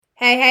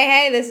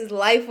Hey, this is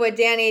Life with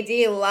Danny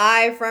D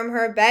live from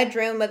her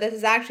bedroom, but this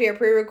is actually a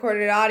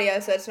pre-recorded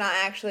audio, so it's not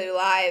actually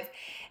live.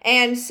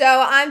 And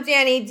so I'm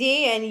Danny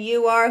D, and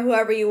you are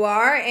whoever you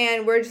are,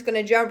 and we're just going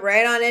to jump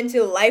right on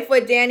into Life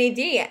with Danny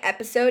D,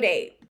 episode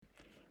 8.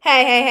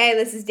 Hey,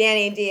 this is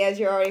Danny D, as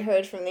you already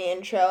heard from the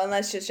intro, and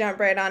let's just jump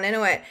right on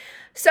into it.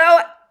 So,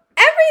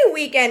 every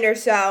weekend or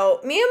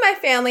so, me and my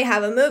family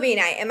have a movie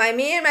night. And by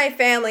me and my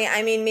family,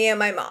 I mean me and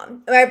my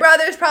mom. My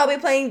brother's probably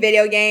playing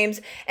video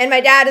games, and my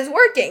dad is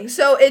working.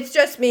 So it's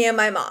just me and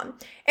my mom.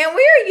 And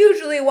we're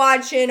usually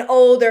watching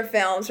older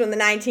films from the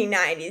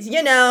 1990s.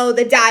 You know,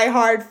 the Die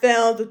Hard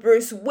films with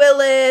Bruce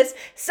Willis,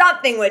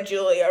 something with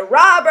Julia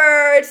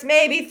Roberts,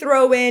 maybe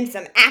throw in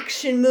some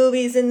action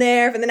movies in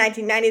there from the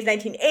 1990s,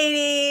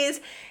 1980s.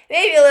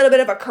 Maybe a little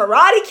bit of a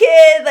Karate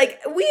Kid. Like,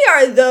 we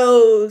are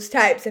those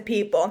types of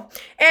people.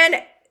 And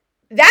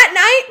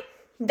that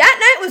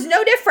night was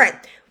no different.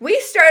 We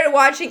started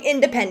watching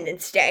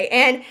Independence Day.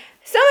 And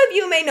some of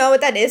you may know what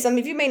that is. Some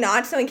of you may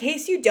not. So in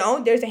case you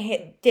don't, there's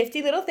a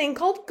nifty little thing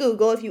called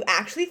Google. If you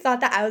actually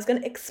thought that I was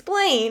going to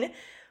explain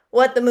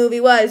what the movie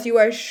was, you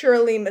are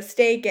surely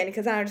mistaken,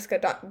 because I just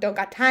don't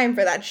got time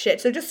for that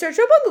shit. So just search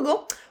up on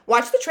Google,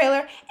 watch the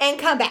trailer, and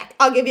come back.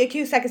 I'll give you a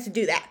few seconds to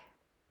do that.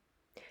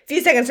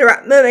 Few seconds are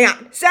up. Moving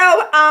on. So,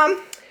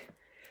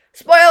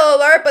 spoiler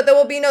alert, but there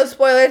will be no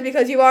spoilers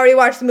because you've already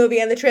watched the movie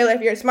and the trailer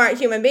if you're a smart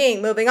human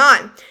being. Moving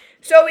on.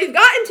 So we've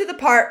gotten to the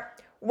part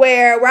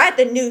where we're at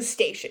the news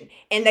station,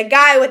 and the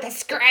guy with the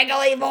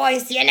scraggly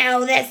voice, you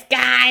know, this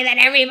guy that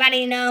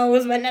everybody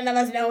knows, but none of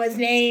us know his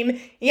name.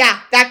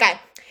 Yeah, that guy.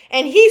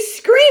 And he's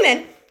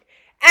screaming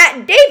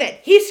at David.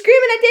 He's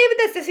screaming at David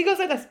this. He goes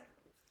like this.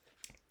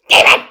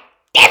 David!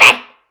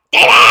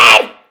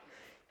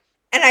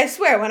 And I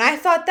swear, when I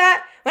saw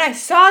that,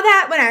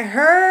 when I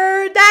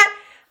heard that,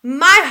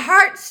 my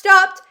heart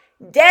stopped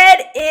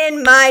dead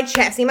in my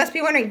chest. You must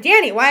be wondering,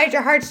 Danny, why did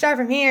your heart start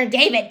from here?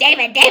 David.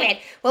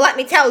 Well, let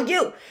me tell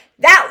you,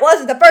 that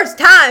wasn't the first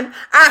time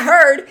I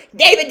heard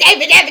David.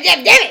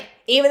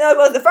 Even though it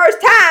was the first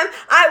time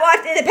I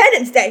watched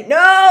Independence Day.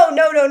 No.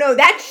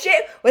 That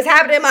shit was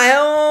happening in my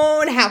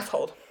own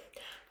household.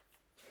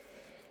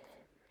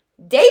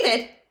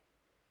 David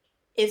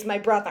is my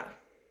brother.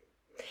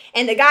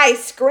 And the guy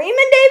screaming,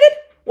 David?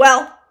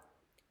 Well,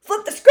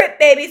 flip the script,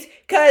 babies,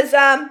 because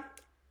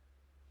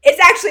it's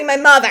actually my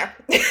mother.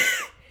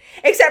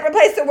 Except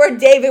replace the word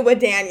David with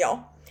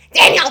Daniel.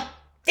 Daniel!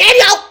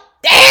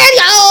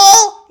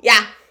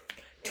 Yeah.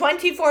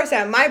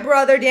 24/7. My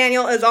brother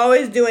Daniel is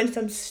always doing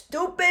some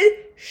stupid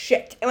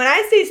shit. And when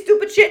I say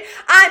stupid shit,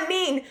 I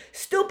mean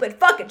stupid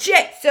fucking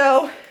shit.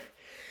 So,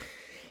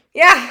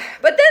 yeah.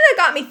 But then that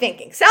got me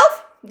thinking.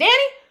 Self, Danny,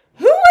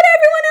 who would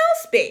everyone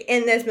else be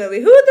in this movie?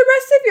 Who would the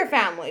rest of your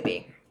family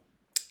be?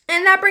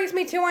 And that brings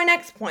me to our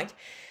next point.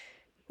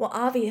 Well,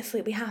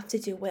 obviously, we have to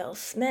do Will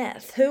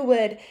Smith. Who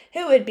would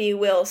be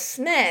Will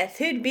Smith?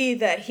 Who'd be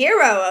the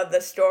hero of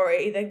the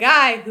story? The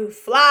guy who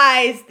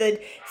flies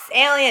the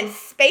alien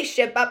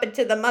spaceship up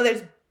into the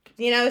mother's,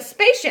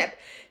 spaceship.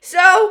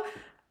 So,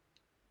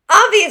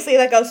 obviously,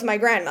 that goes to my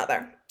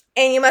grandmother.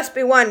 And you must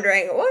be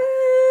wondering, what?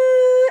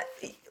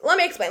 Let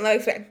me explain.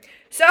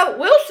 So,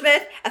 Will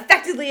Smith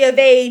effectively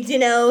evades,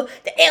 the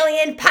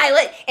alien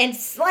pilot and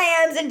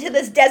slams into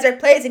this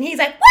desert place, and he's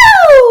like,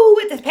 woo,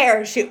 with his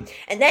parachute.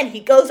 And then he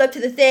goes up to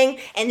the thing,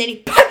 and then he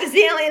punches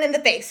the alien in the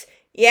face.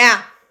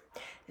 Yeah,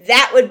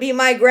 that would be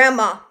my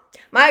grandma.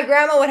 My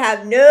grandma would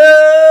have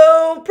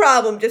no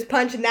problem just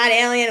punching that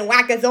alien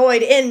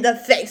wackazoid in the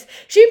face.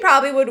 She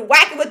probably would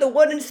whack it with a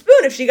wooden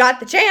spoon if she got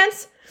the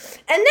chance.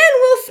 And then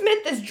Will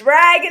Smith is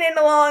dragging it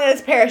along in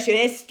his parachute,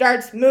 and it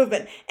starts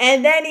moving.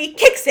 And then he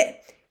kicks it.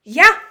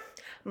 Yeah,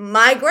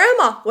 my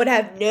grandma would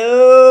have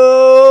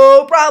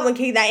no problem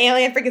kicking that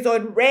alien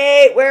freakazoid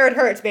right where it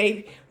hurts,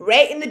 baby.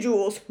 Right in the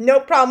jewels. No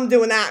problem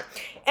doing that.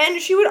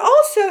 And she would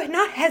also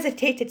not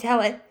hesitate to tell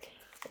it,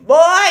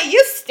 boy,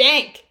 you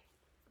stink.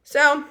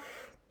 So,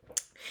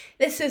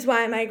 this is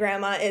why my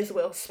grandma is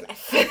Will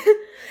Smith.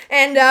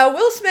 And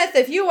Will Smith,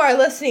 if you are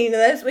listening to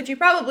this, which you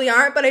probably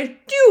aren't, but I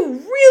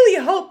do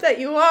really hope that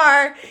you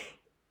are,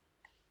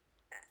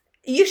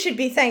 you should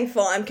be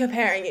thankful I'm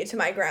comparing you to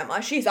my grandma.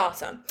 She's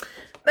awesome.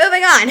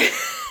 Moving on.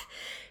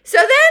 So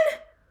then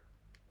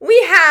we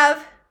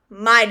have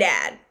my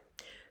dad.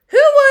 Who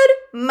would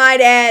my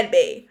dad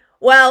be?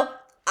 Well,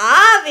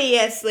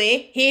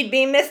 obviously, he'd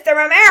be Mr.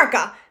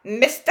 America,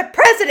 Mr.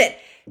 President.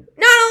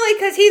 Not only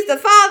because he's a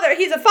father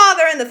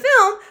in the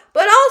film,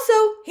 but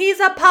also he's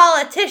a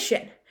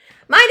politician.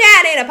 My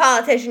dad ain't a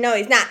politician, no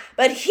he's not,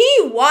 but he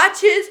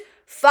watches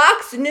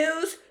Fox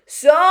News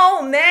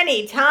so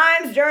many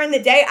times during the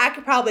day. I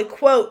could probably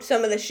quote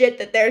some of the shit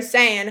that they're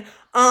saying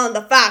on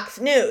the Fox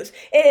News.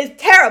 It is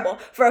terrible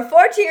for a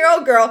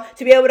 14-year-old girl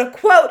to be able to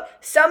quote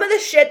some of the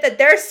shit that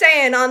they're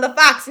saying on the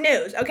Fox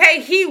News,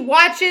 okay? He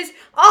watches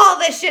all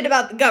this shit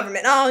about the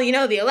government, all,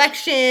 the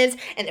elections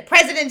and the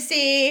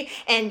presidency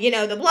and,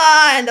 the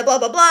blah and the blah,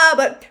 blah, blah.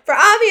 But for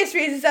obvious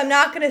reasons, I'm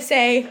not going to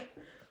say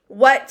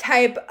what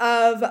type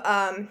of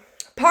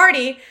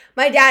party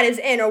my dad is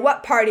in, or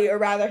what party, or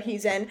rather,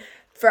 he's in.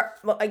 for,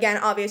 well, again,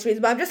 obvious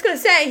reasons, but I'm just going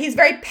to say he's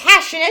very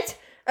passionate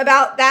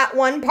about that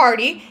one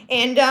party,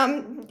 and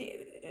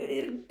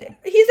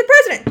he's the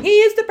president.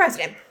 He is the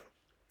president.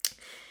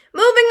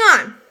 Moving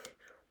on.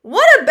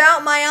 What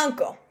about my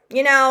uncle?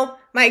 You know,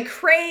 my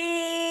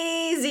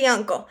crazy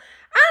uncle.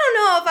 I don't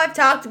know if I've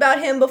talked about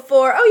him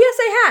before. Oh, yes,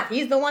 I have.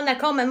 He's the one that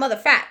called my mother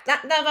fat.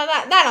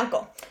 That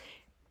uncle.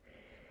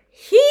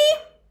 He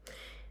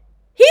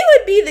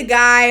would be the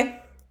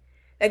guy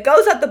that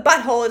goes up the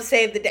butthole to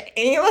save the day.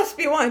 And you must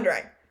be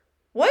wondering,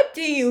 what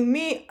do you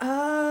mean?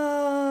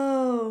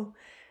 Oh,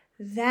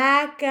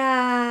 that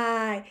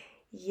guy.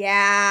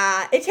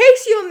 Yeah, it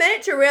takes you a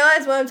minute to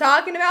realize what I'm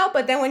talking about,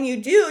 but then when you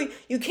do,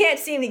 you can't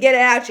seem to get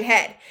it out your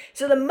head.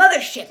 So the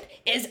mothership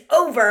is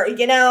over,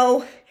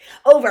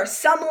 over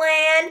some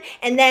land,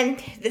 and then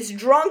this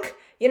drunk,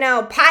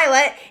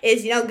 pilot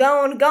is,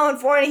 going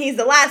for it, and he's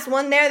the last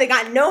one there. They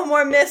got no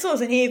more missiles,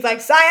 and he's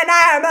like,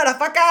 sayonara,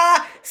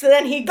 motherfucker. So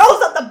then he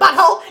goes up the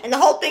butthole, and the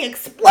whole thing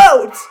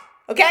explodes,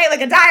 okay?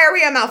 Like a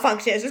diarrhea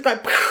malfunction. It's just going,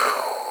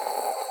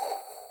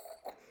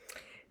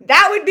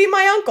 that would be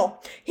my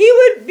uncle. He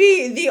would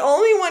be the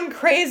only one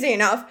crazy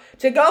enough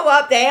to go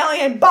up the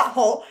alien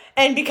butthole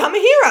and become a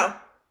hero.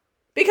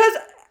 Because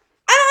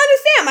I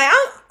don't understand.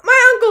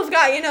 My uncle's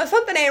got,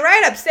 something ain't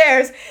right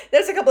upstairs.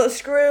 There's a couple of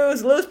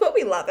screws loose, but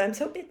we love him,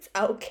 so it's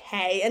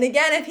okay. And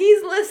again, if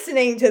he's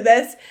listening to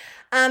this,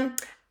 I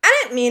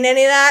didn't mean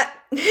any of that.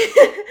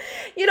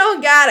 You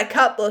don't got a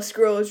couple of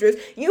screws loose.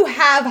 You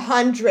have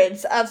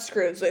hundreds of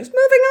screws loose.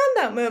 Moving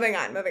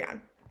on.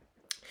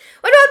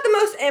 What about the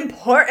most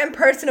important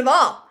person of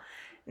all?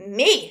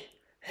 Me.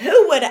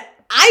 Who would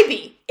I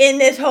be in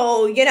this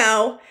whole,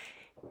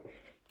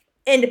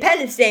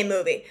 Independence Day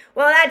movie?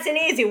 Well, that's an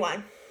easy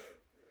one.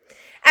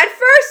 At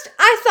first,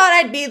 I thought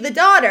I'd be the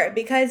daughter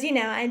because,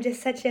 I'm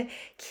just such a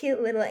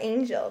cute little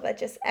angel that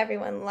just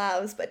everyone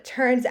loves. But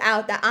turns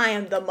out that I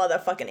am the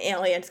motherfucking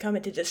aliens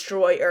coming to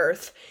destroy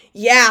Earth.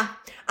 Yeah,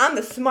 I'm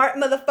the smart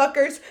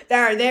motherfuckers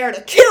that are there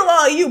to kill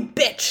all you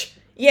bitch.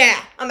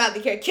 Yeah, I'm out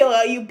to kill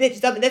all you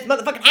bitches up in this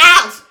motherfucking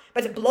house.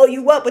 About to blow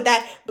you up with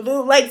that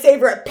blue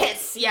lightsaber of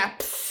piss. Yeah.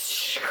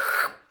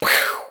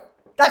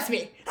 That's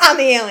me. I'm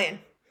the alien.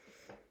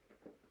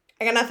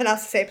 I got nothing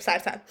else to say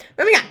besides that.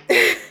 Moving on.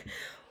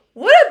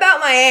 What about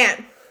my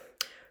aunt?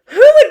 Who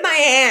would my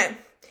aunt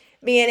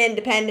be in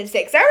Independence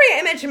Day? Because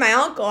I mentioned my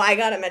uncle. I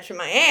gotta mention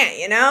my aunt,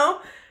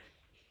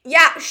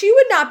 Yeah, she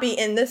would not be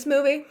in this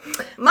movie.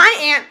 My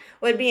aunt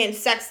would be in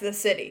Sex and the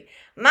City.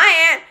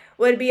 My aunt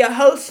would be a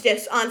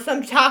hostess on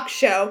some talk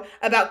show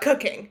about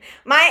cooking.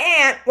 My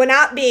aunt would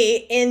not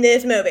be in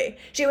this movie.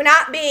 She would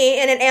not be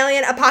in an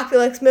alien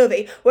apocalypse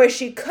movie where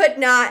she could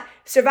not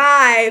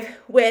survive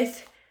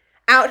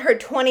without her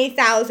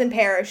 20,000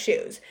 pair of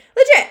shoes.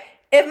 Legit,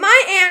 if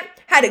my aunt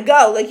had to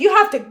go, you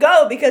have to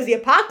go because the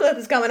apocalypse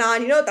is coming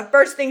on, you know what the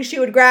first thing she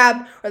would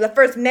grab, or the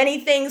first many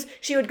things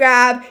she would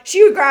grab?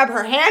 She would grab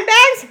her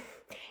handbags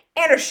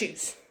and her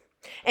shoes.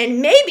 And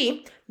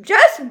maybe,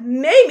 just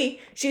maybe,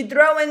 she'd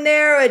throw in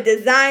there a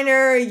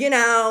designer,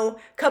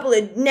 couple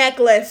of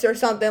necklace or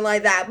something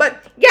like that.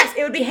 But yes,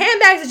 it would be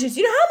handbags and shoes.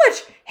 You know how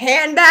much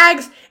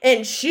handbags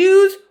and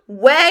shoes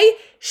weigh?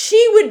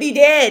 She would be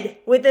dead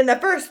within the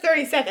first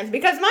 30 seconds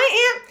because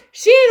my aunt,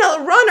 she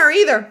ain't a runner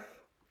either.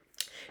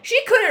 She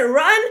couldn't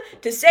run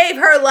to save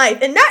her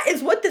life, and that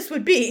is what this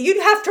would be.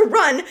 You'd have to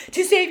run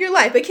to save your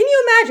life. But can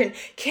you imagine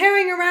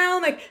carrying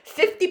around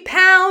 50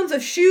 pounds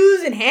of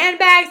shoes and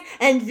handbags,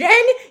 and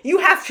then you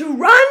have to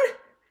run?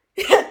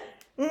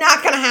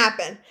 Not gonna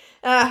happen.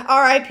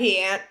 R.I.P.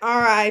 Aunt.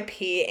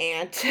 R.I.P.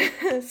 Aunt.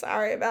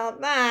 Sorry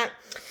about that.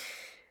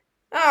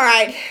 All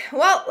right.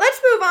 Well,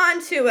 let's move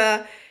on to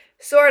a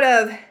sort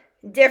of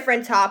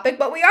different topic,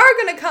 but we are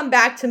going to come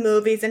back to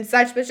movies and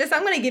such, but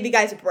I'm going to give you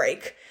guys a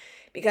break.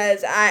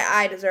 Because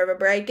I deserve a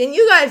break, and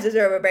you guys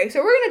deserve a break. So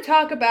we're going to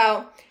talk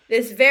about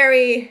this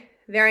very,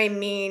 very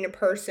mean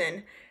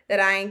person that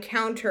I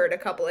encountered a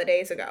couple of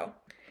days ago.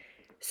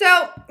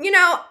 So,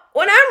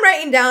 when I'm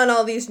writing down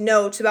all these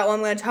notes about what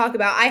I'm going to talk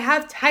about, I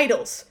have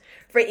titles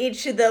for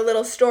each of the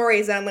little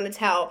stories that I'm going to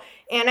tell.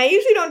 And I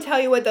usually don't tell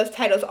you what those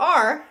titles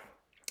are,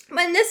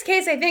 but in this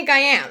case, I think I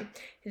am.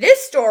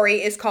 This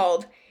story is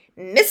called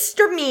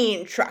Mr.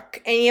 Mean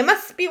Truck, and you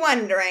must be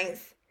wondering,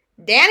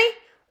 Danny,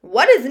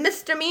 what is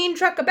Mr. Mean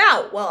Truck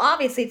about? Well,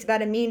 obviously it's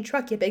about a mean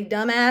truck, you big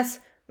dumbass.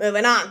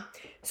 Moving on.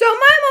 So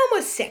my mom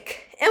was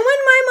sick. And when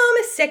my mom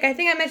is sick, I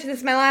think I mentioned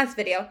this in my last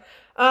video,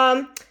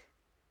 everyone's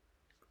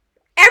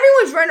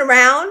running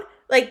around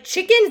like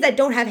chickens that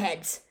don't have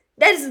heads.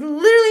 That is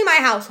literally my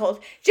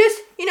household.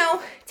 Just,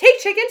 take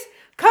chickens,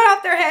 cut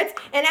off their heads,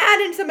 and add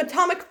in some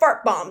atomic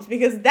fart bombs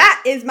because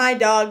that is my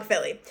dog,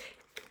 Philly.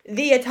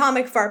 The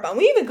atomic fart bomb.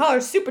 We even call her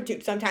Super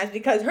Toot sometimes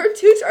because her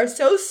toots are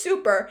so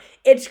super,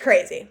 it's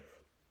crazy.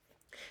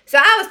 So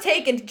I was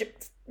taking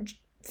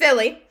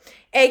Philly,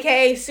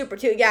 a.k.a. Super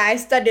Toot. Yeah, I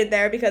studied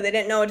there because I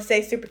didn't know what to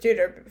say, Super Toot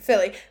or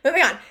Philly.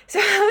 Moving on. So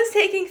I was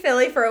taking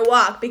Philly for a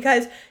walk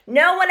because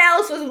no one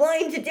else was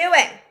willing to do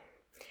it.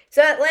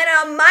 So it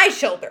landed on my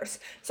shoulders.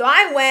 So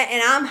I went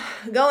and I'm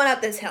going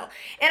up this hill.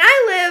 And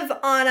I live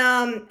on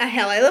a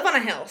hill. I live on a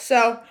hill.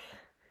 So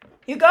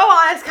you go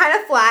on, it's kind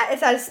of flat.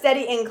 It's at a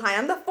steady incline.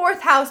 I'm the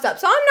fourth house up.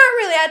 So I'm not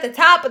really at the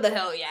top of the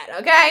hill yet,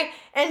 okay?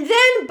 And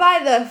then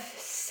by the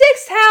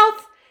sixth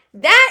house,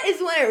 that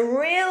is when it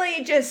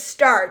really just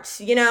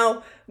starts,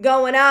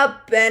 going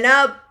up and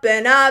up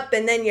and up.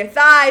 And then your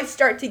thighs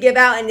start to give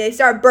out and they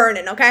start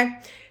burning, okay?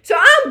 So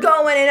I'm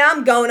going,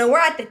 and we're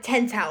at the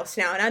 10th house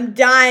now, and I'm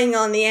dying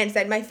on the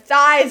inside. My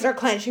thighs are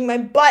clenching, my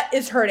butt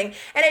is hurting,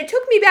 and it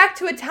took me back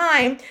to a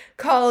time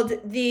called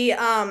the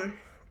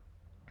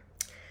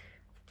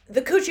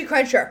Coochie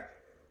Cruncher.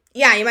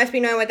 Yeah, you must be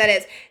knowing what that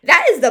is.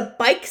 That is the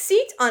bike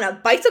seat on a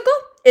bicycle.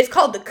 It's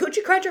called the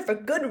Coochie Cruncher for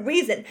good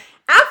reason.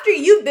 After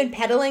you've been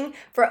pedaling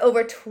for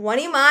over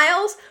 20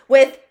 miles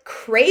with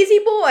crazy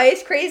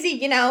boys,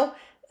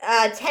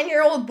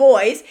 10-year-old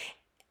boys,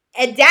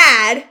 a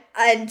dad,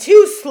 and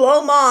two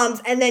slow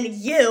moms, and then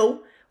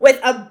you, with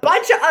a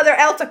bunch of other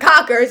Elta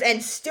cockers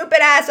and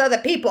stupid-ass other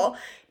people,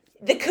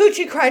 the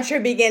Coochie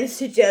Cruncher begins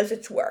to do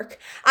its work.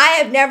 I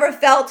have never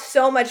felt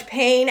so much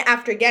pain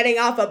after getting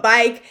off a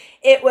bike.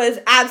 It was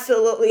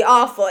absolutely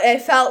awful.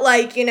 It felt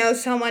like,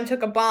 someone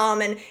took a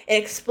bomb and it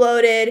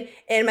exploded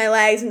in my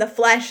legs and the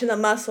flesh and the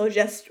muscle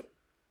just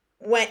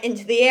went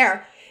into the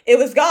air. It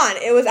was gone.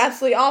 It was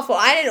absolutely awful.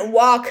 I didn't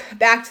walk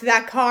back to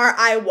that car.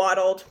 I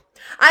waddled.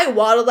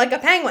 Like a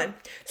penguin.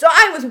 So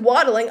I was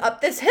waddling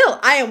up this hill.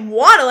 I am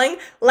waddling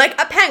like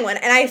a penguin.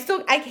 And I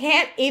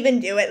can't even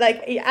do it.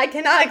 Like, I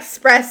cannot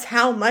express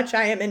how much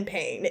I am in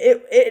pain.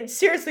 It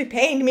seriously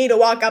pained me to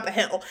walk up a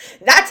hill.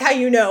 That's how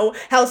you know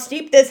how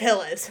steep this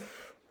hill is.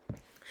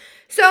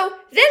 So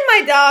then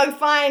my dog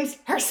finds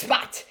her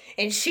spot.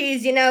 And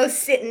she's,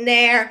 sitting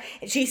there,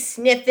 and she's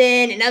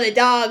sniffing, and other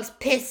dogs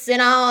pissing,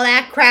 all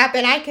that crap,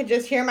 and I could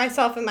just hear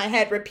myself in my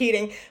head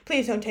repeating,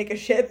 please don't take a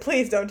shit,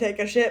 please don't take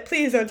a shit,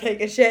 please don't take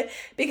a shit,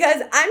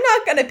 because I'm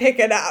not going to pick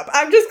it up.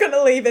 I'm just going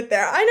to leave it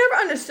there. I never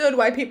understood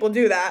why people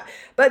do that,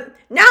 but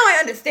now I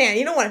understand.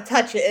 You don't want to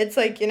touch it. It's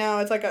like,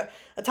 it's like a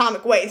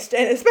atomic waste,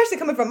 and especially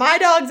coming from my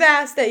dog's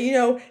ass that,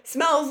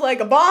 smells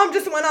like a bomb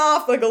just went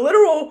off, like a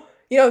literal,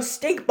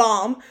 stink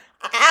bomb.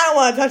 I don't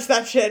want to touch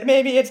that shit.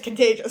 Maybe it's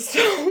contagious. So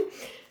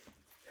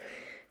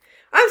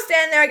I'm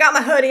standing there. I got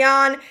my hoodie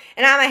on,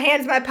 and I have my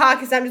hands in my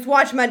pockets. I'm just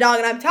watching my dog,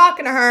 and I'm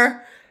talking to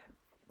her,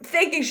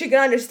 thinking she can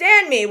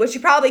understand me, which she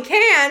probably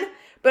can,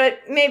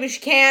 but maybe she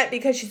can't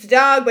because she's a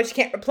dog, but she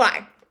can't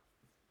reply.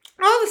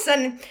 All of a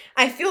sudden,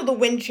 I feel the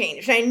wind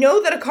change, and I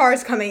know that a car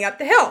is coming up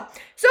the hill.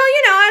 So,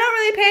 I don't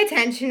really pay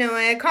attention.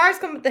 Cars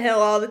come up the hill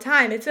all the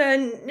time. It's a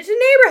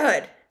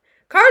neighborhood.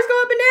 Cars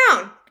go up and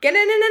down,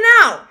 getting in and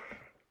out.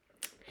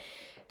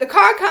 The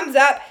car comes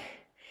up,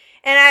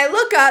 and I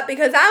look up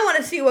because I want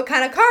to see what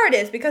kind of car it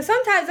is. Because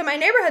sometimes in my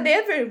neighborhood, they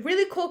have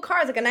really cool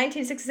cars, like a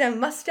 1967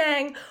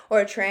 Mustang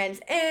or a Trans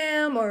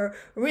Am or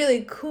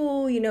really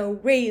cool,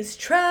 raised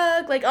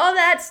truck, like all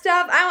that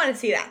stuff. I want to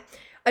see that.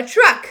 A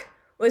truck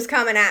was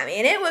coming at me,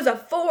 and it was a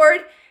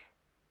Ford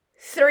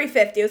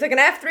 350. It was like an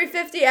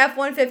F350,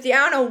 F150. I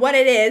don't know what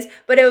it is,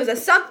 but it was a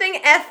something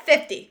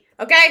F50,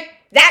 okay?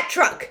 That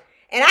truck.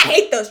 And I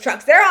hate those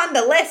trucks. They're on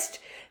the list.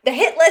 The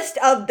hit list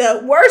of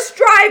the worst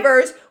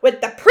drivers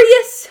with the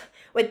Prius,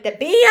 with the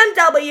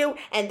BMW,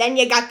 and then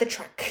you got the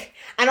truck.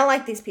 I don't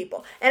like these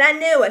people. And I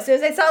knew as soon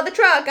as I saw the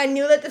truck, I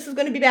knew that this was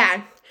going to be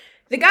bad.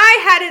 The guy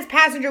had his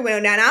passenger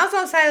window down. I was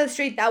on the side of the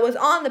street that was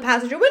on the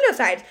passenger window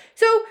side.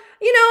 So,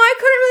 I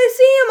couldn't really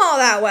see him all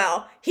that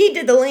well. He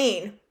did the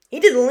lean. He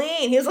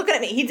was looking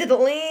at me. He did the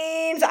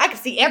lean. So I could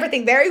see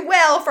everything very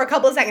well for a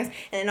couple of seconds.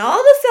 And then all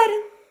of a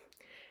sudden,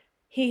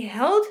 he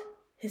held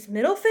his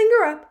middle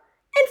finger up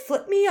and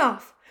flipped me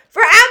off.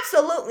 For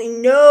absolutely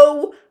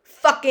no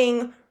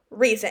fucking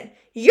reason.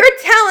 You're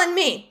telling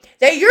me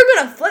that you're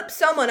going to flip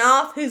someone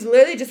off who's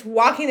literally just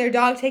walking their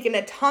dog, taking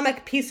an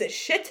atomic piece of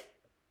shit?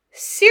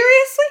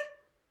 Seriously?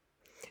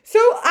 So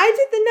I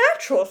did the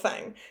natural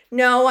thing.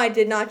 No, I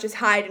did not just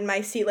hide in my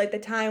seat like the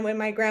time when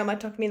my grandma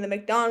took me to the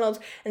McDonald's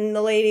and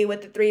the lady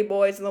with the 3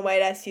 boys in the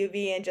white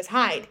SUV and just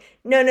hide.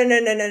 No.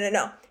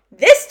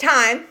 This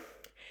time,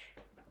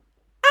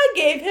 I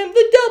gave him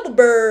the double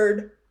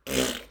bird.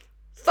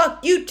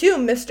 Fuck you too,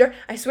 mister.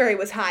 I swear he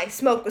was high.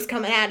 Smoke was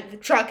coming out of the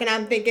truck, and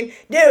I'm thinking,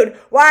 dude,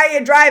 why are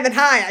you driving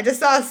high? I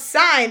just saw a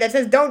sign that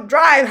says don't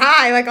drive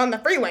high, like on the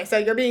freeway, so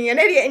you're being an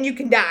idiot and you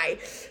can die.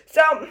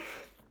 So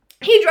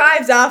he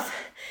drives off,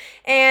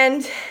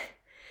 and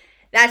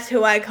that's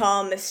who I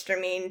call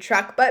Mr. Mean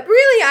Truck. But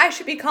really, I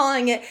should be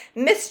calling it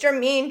Mr.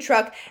 Mean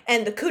Truck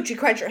and the Coochie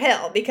Cruncher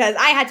Hill, because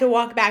I had to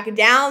walk back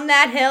down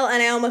that hill,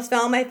 and I almost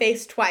fell on my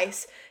face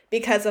twice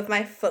because of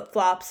my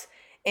flip-flops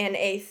and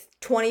a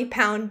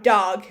 20-pound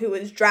dog who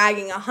was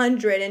dragging a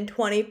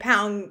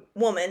 120-pound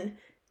woman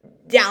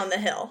down the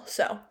hill.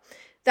 So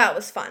that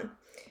was fun.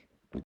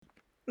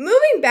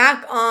 Moving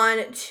back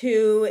on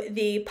to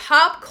the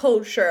pop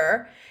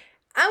culture,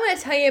 I'm going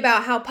to tell you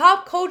about how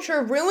pop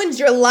culture ruins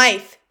your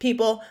life,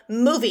 people.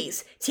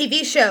 Movies,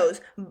 TV shows,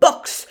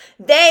 books,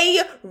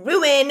 they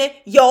ruin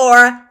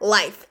your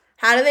life.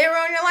 How do they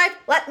ruin your life?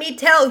 Let me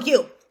tell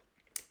you.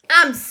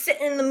 I'm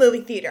sitting in the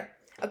movie theater,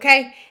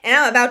 okay? And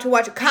I'm about to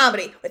watch a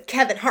comedy with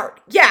Kevin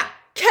Hart. Yeah,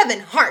 Kevin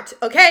Hart,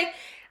 okay?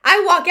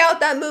 I walk out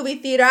that movie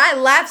theater. I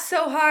laugh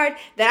so hard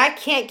that I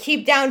can't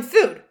keep down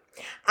food.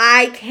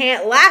 I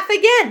can't laugh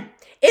again.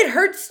 It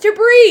hurts to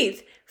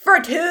breathe for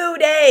 2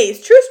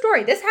 days. True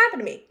story. This happened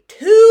to me.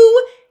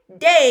 2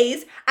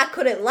 days. I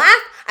couldn't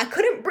laugh, I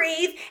couldn't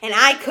breathe, and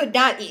I could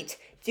not eat.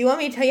 Do you want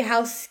me to tell you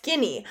how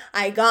skinny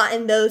I got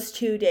in those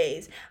 2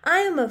 days?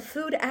 I am a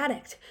food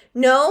addict.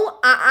 No,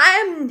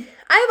 I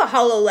have a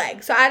hollow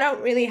leg, so I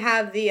don't really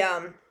have the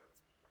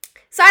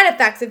side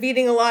effects of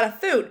eating a lot of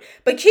food.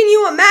 But can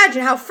you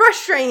imagine how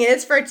frustrating it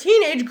is for a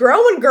teenage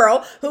growing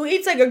girl who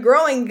eats like a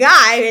growing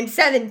guy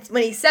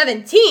when he's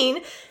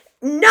 17,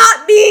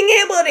 not being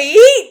able to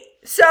eat?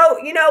 So,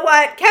 you know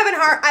what? Kevin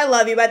Hart, I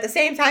love you, but at the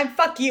same time,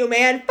 fuck you,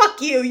 man. Fuck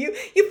you. You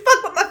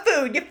fucked with my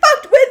food. You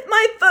fucked with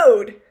my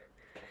food.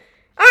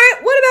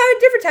 Alright, what about a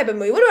different type of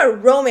movie? What about a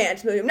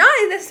romance movie? Not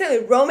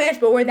necessarily romance,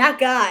 but where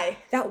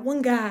that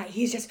one guy,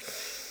 he's just,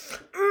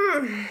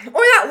 or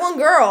that one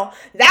girl.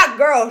 That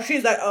girl,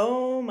 she's like,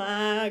 oh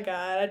my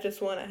God, I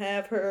just want to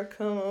have her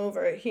come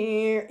over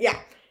here. Yeah,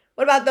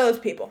 what about those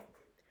people?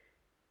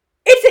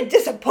 It's a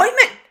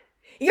disappointment.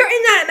 You're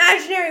in that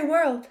imaginary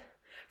world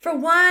for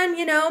 1,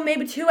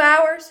 maybe 2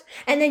 hours,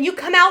 and then you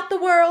come out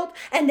the world,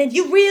 and then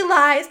you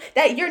realize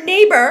that your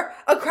neighbor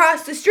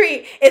across the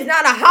street is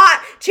not a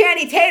hot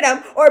Channing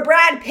Tatum, or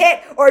Brad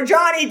Pitt, or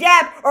Johnny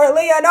Depp, or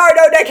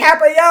Leonardo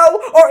DiCaprio,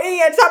 or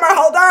Ian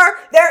Somerhalder.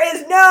 There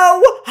is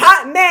no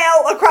hot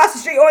male across the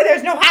street, or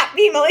there's no hot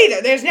female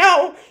either. There's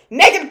no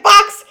Megan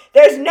Fox,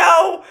 there's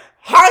no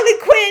Harley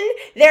Quinn,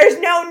 there's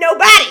no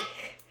nobody.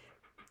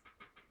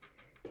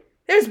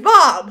 There's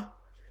Bob.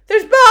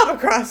 There's Bob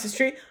across the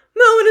street,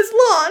 mowing his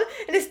lawn,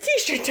 and his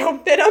t-shirt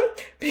don't fit him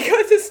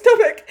because his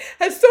stomach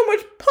has so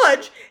much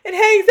punch it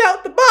hangs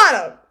out the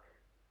bottom.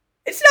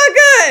 It's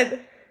not good.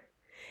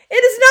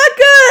 It is not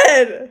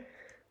good.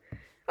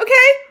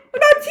 Okay?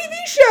 What about TV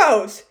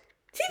shows?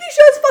 TV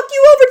shows fuck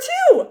you over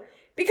too.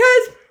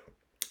 Because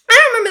I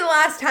don't remember the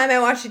last time I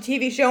watched a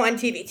TV show on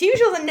TV. TV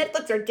shows on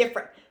Netflix are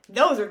different.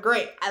 Those are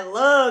great. I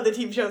love the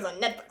TV shows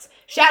on Netflix.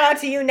 Shout out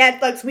to you,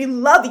 Netflix. We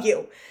love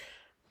you.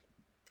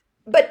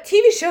 But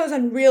TV shows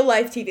on real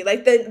life TV,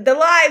 like the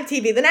live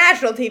TV, the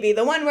national TV,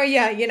 the one where you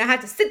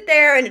have to sit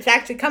there and it's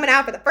actually coming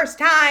out for the first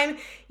time.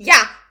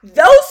 Yeah, those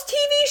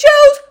TV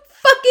shows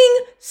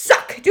fucking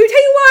suck. Do I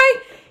tell you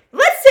why?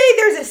 Let's say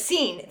there's a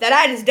scene that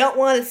I just don't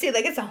want to see,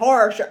 like it's a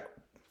horror show.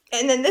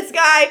 And then this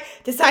guy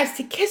decides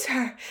to kiss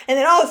her, and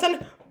then all of a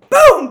sudden,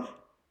 boom!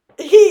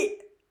 He,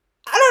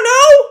 I don't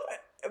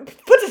know,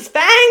 puts his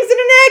fangs in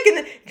her neck and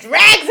then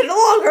drags it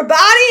along her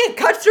body and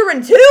cuts her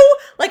in two.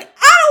 Like,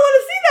 I don't want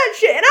to see that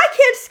shit, and I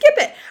can't skip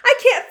it. I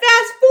can't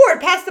fast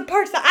forward past the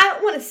parts that I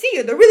don't want to see,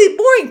 or the really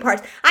boring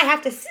parts. I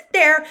have to sit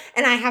there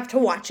and I have to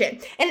watch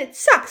it, and it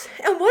sucks.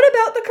 And what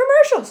about the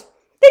commercials?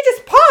 They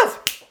just pause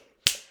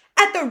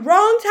at the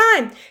wrong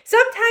time.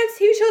 Sometimes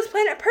TV shows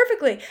plan it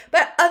perfectly,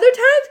 but other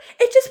times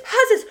it just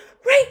pauses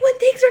right when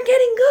things are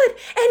getting good,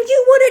 and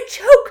you want to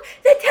choke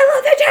the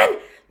television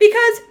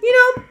because,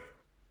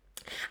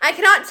 I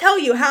cannot tell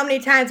you how many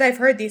times I've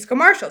heard these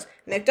commercials.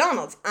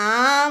 McDonald's,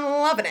 I'm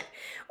loving it.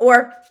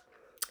 Or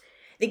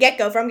the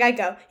Get-Go from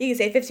Geico, you can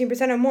save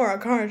 15% or more on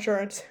car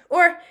insurance.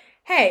 Or,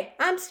 hey,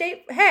 I'm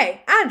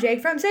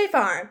Jake from State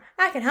Farm.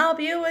 I can help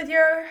you with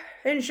your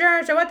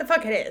insurance or what the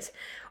fuck it is.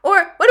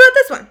 Or, what about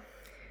this one?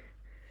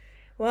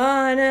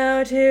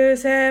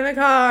 1027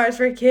 cars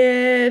for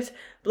kids.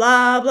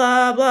 Blah,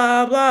 blah,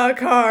 blah, blah,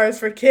 cars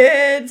for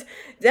kids.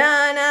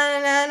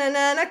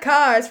 Da-na-na-na-na-na,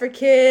 cars for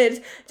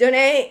kids.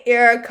 Donate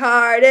your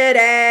car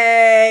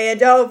today. And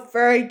don't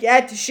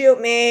forget to shoot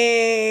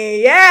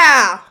me.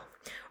 Yeah.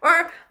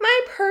 Or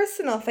my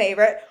personal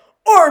favorite,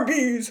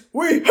 Arby's,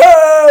 we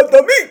have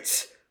the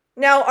meats.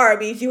 No,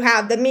 Arby's, you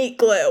have the meat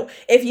glue.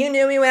 If you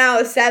knew me when I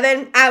was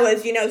 7, I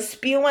was,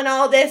 spewing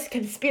all this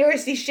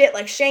conspiracy shit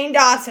like Shane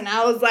Dawson.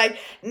 I was like,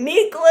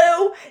 meat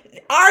glue?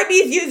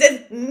 Arby's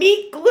uses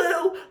meat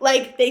glue.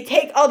 Like, they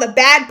take all the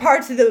bad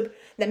parts of the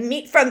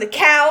meat from the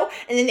cow,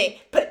 and then they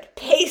put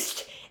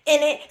paste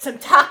in it, some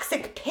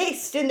toxic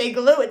paste, and they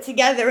glue it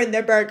together in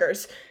their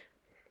burgers.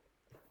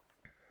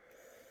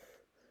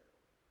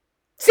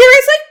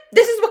 Seriously?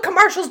 This is what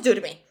commercials do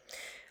to me.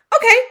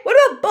 Okay, what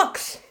about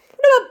books?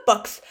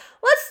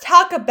 Let's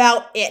talk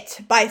about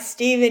It by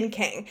Stephen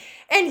King.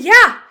 And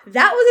yeah,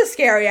 that was a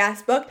scary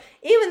ass book,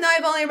 even though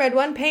I've only read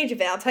one page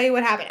of it. I'll tell you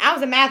what happened. I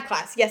was in math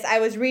class. Yes, I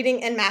was reading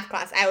in math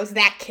class. I was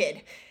that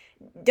kid.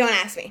 Don't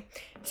ask me.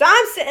 So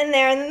I'm sitting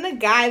there, and then the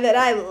guy that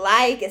I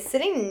like is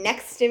sitting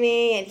next to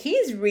me, and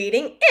he's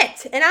reading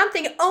It. And I'm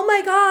thinking, oh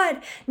my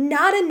God,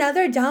 not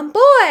another dumb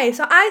boy.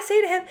 So I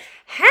say to him,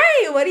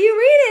 hey, what are you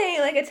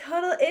reading? Like a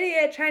total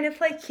idiot trying to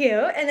play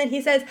cute. And then he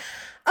says,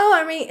 oh,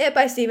 I'm reading It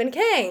by Stephen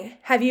King.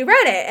 Have you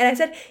read it? And I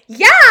said,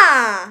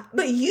 yeah.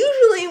 But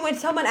usually when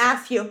someone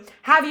asks you,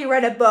 have you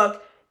read a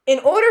book? In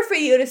order for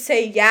you to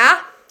say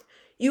yeah,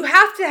 you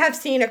have to have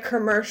seen a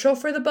commercial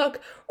for the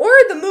book or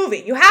the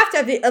movie. You have to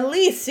have at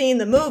least seen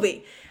the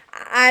movie.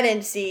 I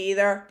didn't see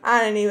either. I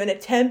didn't even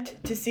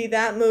attempt to see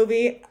that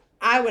movie.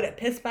 I would have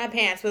pissed my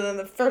pants within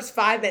the first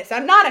 5 minutes.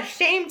 I'm not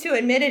ashamed to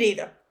admit it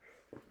either.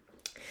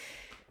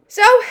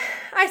 So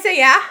I say,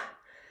 yeah.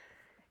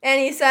 And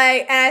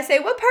I say,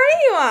 what part are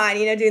you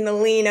on? Doing the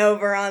lean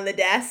over on the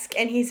desk.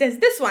 And he says,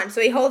 this one.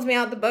 So he holds me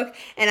out the book.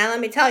 And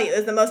let me tell you, it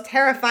was the most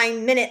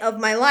terrifying minute of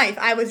my life.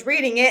 I was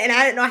reading it and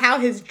I didn't know how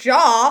his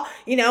jaw,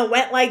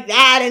 went like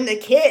that. And the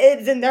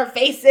kids and their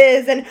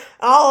faces and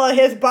all of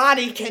his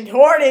body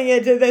contorting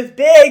into this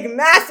big,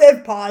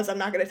 massive pause. I'm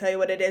not going to tell you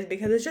what it is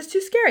because it's just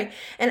too scary.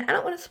 And I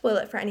don't want to spoil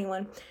it for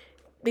anyone.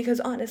 Because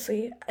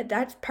honestly,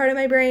 that's part of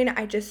my brain.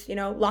 I just,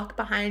 lock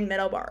behind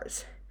metal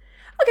bars.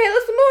 Okay,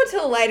 let's move on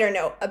to a lighter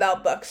note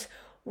about books.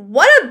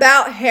 What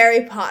about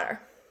Harry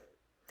Potter?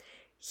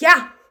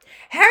 Yeah,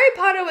 Harry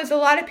Potter was a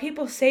lot of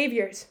people's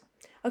saviors,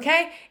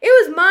 okay? It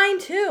was mine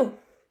too,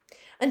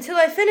 until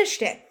I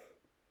finished it.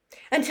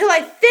 Until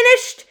I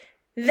finished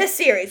the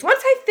series.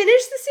 Once I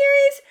finished the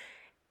series,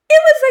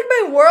 it was like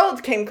my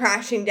world came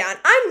crashing down.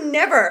 I'm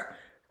never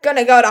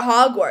gonna go to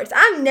Hogwarts.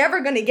 I'm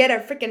never gonna get a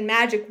freaking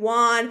magic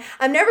wand.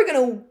 I'm never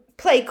gonna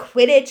play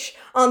Quidditch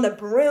on the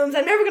brooms.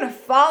 I'm never gonna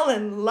fall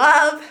in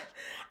love.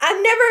 I'm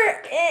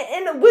never,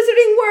 in a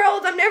wizarding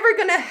world, I'm never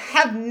going to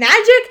have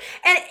magic,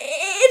 and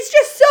it's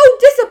just so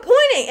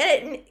disappointing,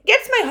 and it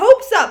gets my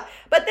hopes up,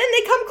 but then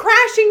they come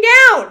crashing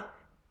down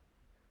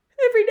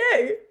every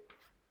day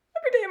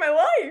of my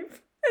life,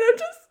 and I'm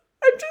just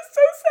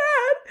so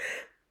sad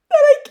that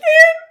I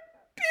can't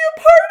be a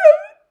part of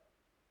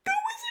the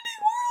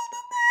wizarding world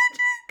of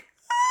magic.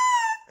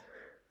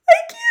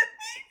 I can't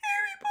meet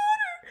Harry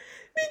Potter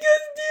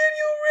because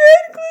Daniel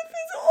Radcliffe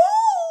is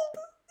old.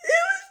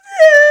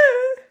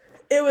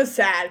 It was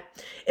sad.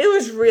 It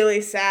was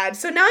really sad.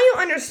 So now you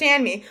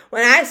understand me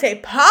when I say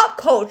pop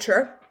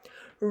culture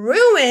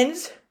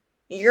ruins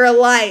your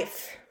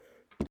life.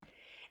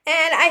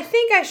 And I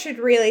think I should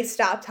really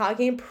stop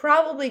talking and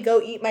probably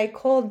go eat my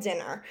cold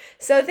dinner.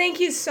 So thank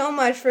you so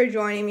much for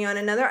joining me on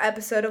another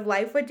episode of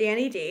Life with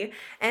Danny D.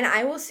 And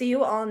I will see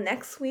you all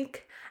next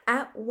week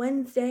at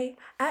Wednesday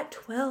at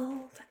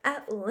 12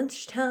 at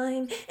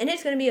lunchtime. And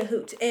it's going to be a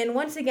hoot. And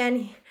once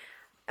again,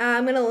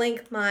 I'm going to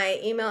link my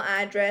email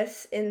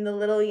address in the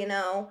little,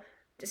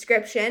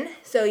 description.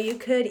 So you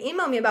could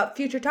email me about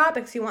future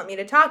topics you want me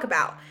to talk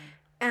about.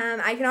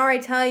 I can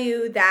already tell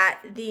you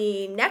that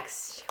the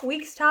next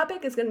week's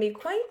topic is going to be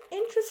quite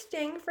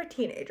interesting for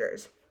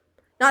teenagers.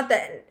 Not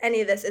that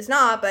any of this is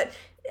not, but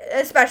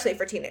especially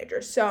for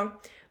teenagers. So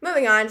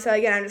moving on. So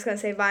again, I'm just going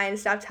to say bye and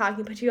stop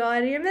talking, put you all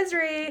out of your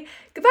misery.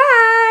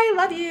 Goodbye.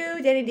 Love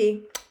you. Danny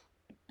D.